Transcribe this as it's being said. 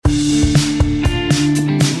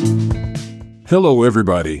Hello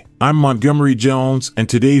everybody, I'm Montgomery Jones, and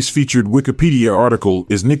today's featured Wikipedia article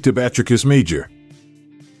is Nyctibatrachus major.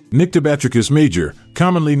 Nyctibatrachus major,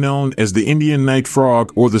 commonly known as the Indian night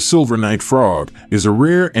frog or the silver night frog, is a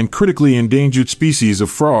rare and critically endangered species of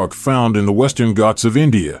frog found in the Western Ghats of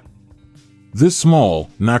India. This small,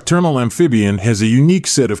 nocturnal amphibian has a unique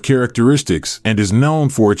set of characteristics and is known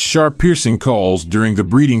for its sharp piercing calls during the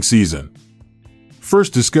breeding season.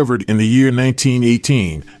 First discovered in the year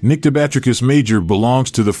 1918, Nyctibatrachus major belongs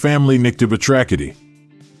to the family Nyctibatrachidae.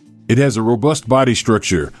 It has a robust body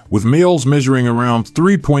structure, with males measuring around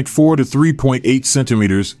 3.4 to 3.8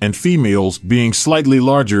 centimeters and females being slightly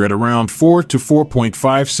larger at around 4 to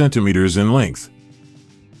 4.5 centimeters in length.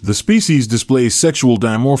 The species displays sexual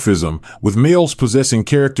dimorphism, with males possessing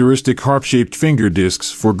characteristic harp-shaped finger discs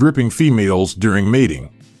for gripping females during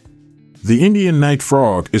mating. The Indian night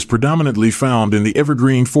frog is predominantly found in the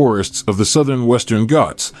evergreen forests of the southern Western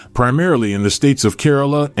Ghats, primarily in the states of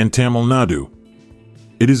Kerala and Tamil Nadu.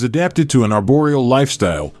 It is adapted to an arboreal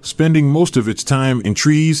lifestyle, spending most of its time in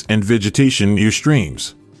trees and vegetation near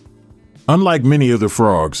streams. Unlike many other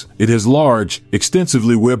frogs, it has large,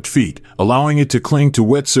 extensively webbed feet, allowing it to cling to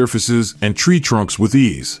wet surfaces and tree trunks with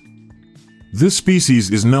ease. This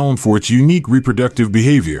species is known for its unique reproductive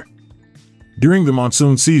behavior. During the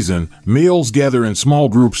monsoon season, males gather in small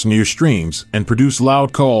groups near streams and produce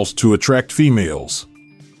loud calls to attract females.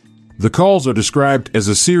 The calls are described as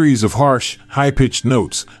a series of harsh, high-pitched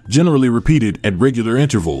notes, generally repeated at regular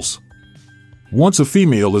intervals. Once a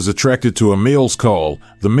female is attracted to a male's call,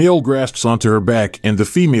 the male grasps onto her back and the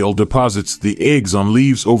female deposits the eggs on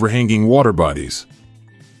leaves overhanging water bodies.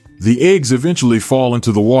 The eggs eventually fall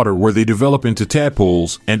into the water where they develop into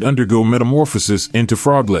tadpoles and undergo metamorphosis into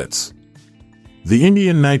froglets. The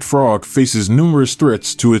Indian night frog faces numerous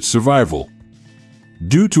threats to its survival.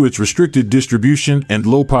 Due to its restricted distribution and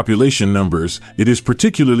low population numbers, it is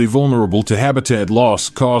particularly vulnerable to habitat loss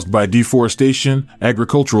caused by deforestation,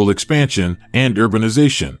 agricultural expansion, and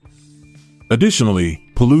urbanization.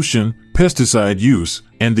 Additionally, pollution, pesticide use,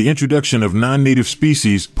 and the introduction of non-native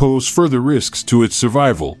species pose further risks to its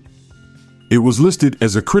survival. It was listed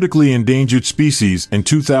as a critically endangered species in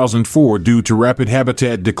 2004 due to rapid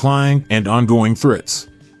habitat decline and ongoing threats.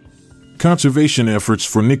 Conservation efforts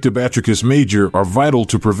for Nyctibatrachus major are vital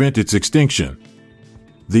to prevent its extinction.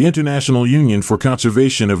 The International Union for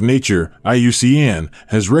Conservation of Nature, IUCN,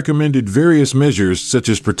 has recommended various measures such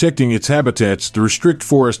as protecting its habitats through strict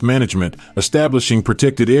forest management, establishing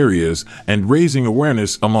protected areas, and raising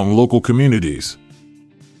awareness among local communities.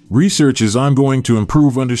 Research is ongoing to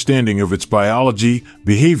improve understanding of its biology,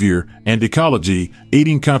 behavior, and ecology,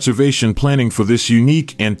 aiding conservation planning for this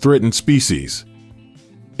unique and threatened species.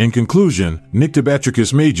 In conclusion,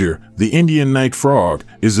 Nyctibatrachus major, the Indian night frog,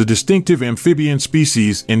 is a distinctive amphibian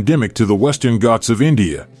species endemic to the Western Ghats of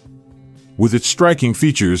India. With its striking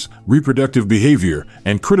features, reproductive behavior,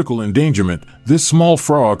 and critical endangerment, this small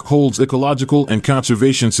frog holds ecological and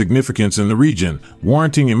conservation significance in the region,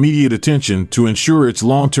 warranting immediate attention to ensure its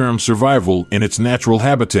long-term survival in its natural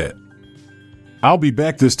habitat. I'll be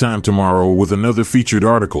back this time tomorrow with another featured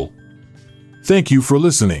article. Thank you for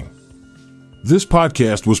listening. This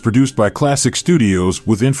podcast was produced by Classic Studios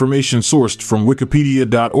with information sourced from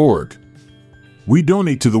wikipedia.org. We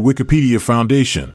donate to the Wikipedia Foundation.